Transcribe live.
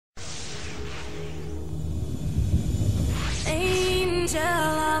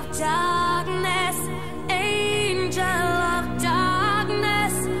of darkness, angel of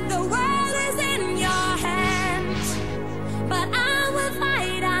darkness. The world is in your hands, but I will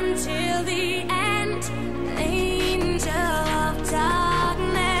fight until the end. Angel of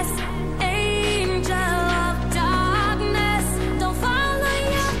darkness, angel of darkness. Don't follow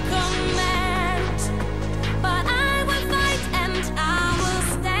your command, but I will fight and I will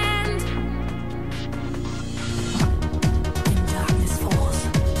stand. When darkness falls,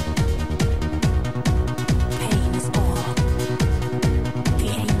 pain is all. The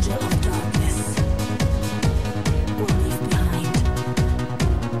angel of darkness will leave behind,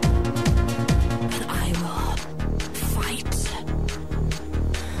 but I will fight.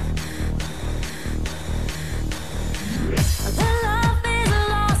 The love is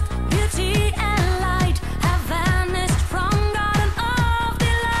lost, beauty and light have vanished from Garden of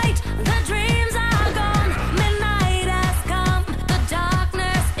Delight. The dreams are gone, midnight has come. The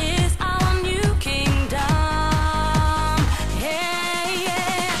darkness is our new kingdom. Yeah,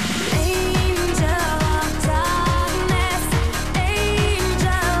 yeah. Angel of darkness,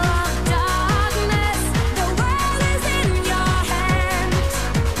 angel of darkness. The world is in your hands,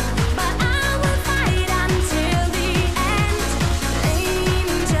 but I will fight until the end.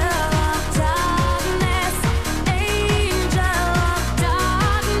 Angel of darkness, angel of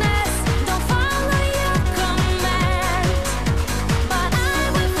darkness. Don't follow your command, but I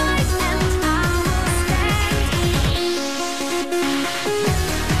will fight and I will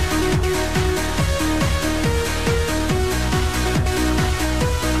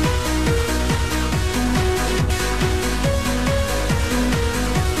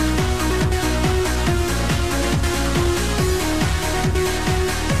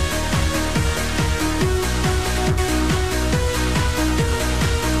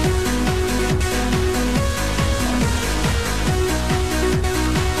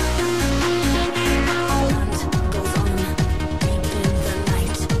hunt goes on deep in the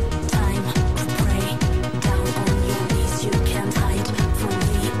night. Time to pray. Down on your knees, you can't hide from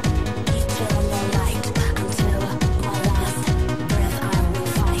the eternal light. Until my last breath, I will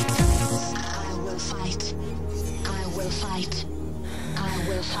fight. I will fight. I will fight. I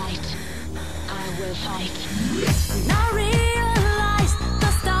will fight. I will fight. Not real.